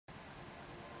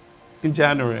in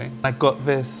January. I got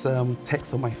this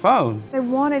text on my phone. I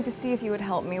wanted to see if you would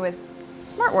help me with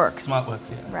SmartWorks. SmartWorks,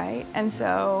 yeah. Right? And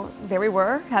so there we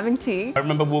were, having tea. I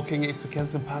remember walking into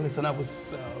Kensington Palace and I was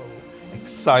so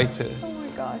excited. Oh my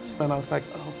gosh. And I was like,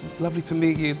 oh, lovely to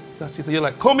meet you, Duchess. And you're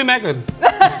like, call me Megan.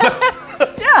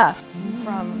 Yeah.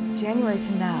 From January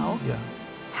to now, Yeah.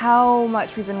 how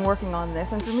much we've been working on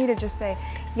this. And for me to just say,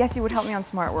 yes, you would help me on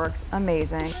SmartWorks,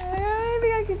 amazing.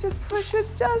 Maybe I could just push it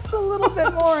just a little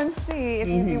bit more and see if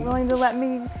you'd be willing to let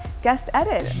me guest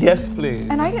edit. Yes, please.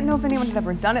 And I didn't know if anyone had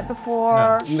ever done it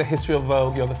before. No. In the history of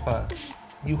Vogue, you're the first.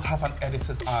 You have an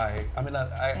editor's eye. I mean,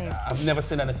 I've never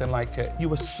seen anything like it. You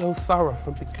were so thorough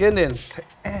from beginning to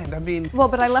end. I mean... Well,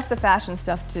 but I left the fashion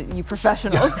stuff to you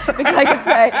professionals because I could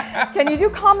say, can you do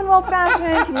Commonwealth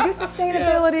fashion? Can you do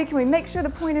sustainability? Can we make sure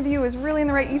the point of view is really in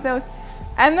the right ethos?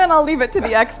 And then I'll leave it to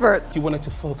the experts. You wanted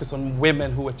to focus on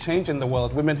women who are changing the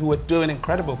world, women who are doing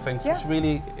incredible things, which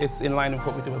really is in line with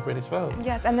what we do with British Vogue.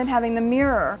 Yes, and then having the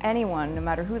mirror. Anyone, no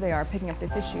matter who they are, picking up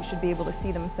this issue should be able to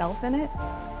see themselves in it.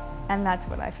 And that's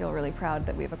what I feel really proud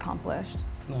that we've accomplished.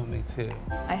 No, me too.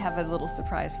 I have a little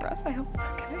surprise for us. I hope we're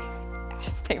okay.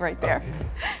 Just stay right there.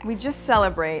 Okay. We just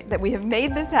celebrate that we have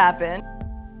made this happen.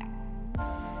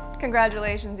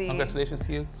 Congratulations, E. Congratulations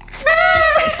to you.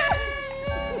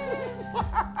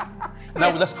 Now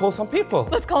let's call some people.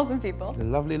 Let's call some people. The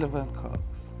lovely Laverne Cox.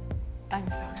 I'm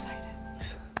so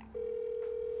excited.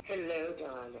 Hello,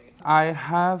 darling. I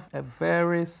have a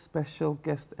very special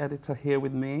guest editor here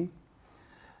with me.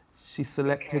 She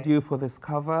selected you for this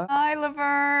cover. Hi,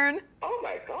 Laverne. Oh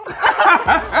my God.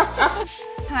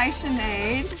 Hi,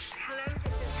 Sinead. Hello,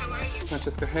 Duchess. How are you?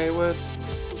 Francesca Hayward.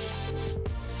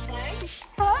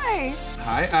 Hi.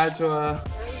 Hi. Hi, Adjoa.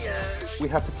 Hey, We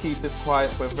have to keep this quiet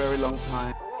for a very long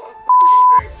time.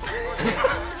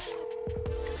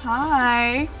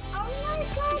 Hi. Oh my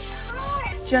God,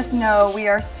 hi. Just know we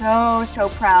are so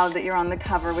proud that you're on the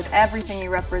cover with everything you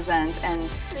represent. And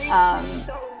Thank you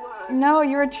so much. no,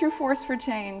 you're a true force for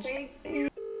change. Thank you.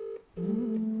 Good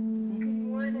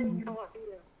morning. How are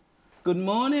you? Good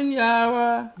morning,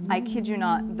 Yara. I kid you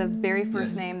not, the very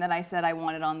first Yes. name that I said I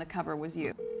wanted on the cover was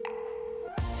you.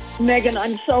 Megan,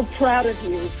 I'm so proud of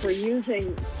you for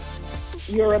using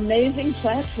your amazing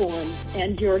platform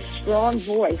and your strong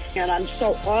voice, and I'm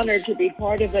so honored to be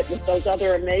part of it with those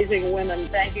other amazing women.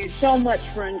 Thank you so much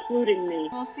for including me.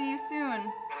 We'll see you soon.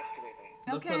 Absolutely.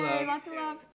 Lots of Okay, love. lots of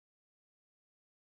love.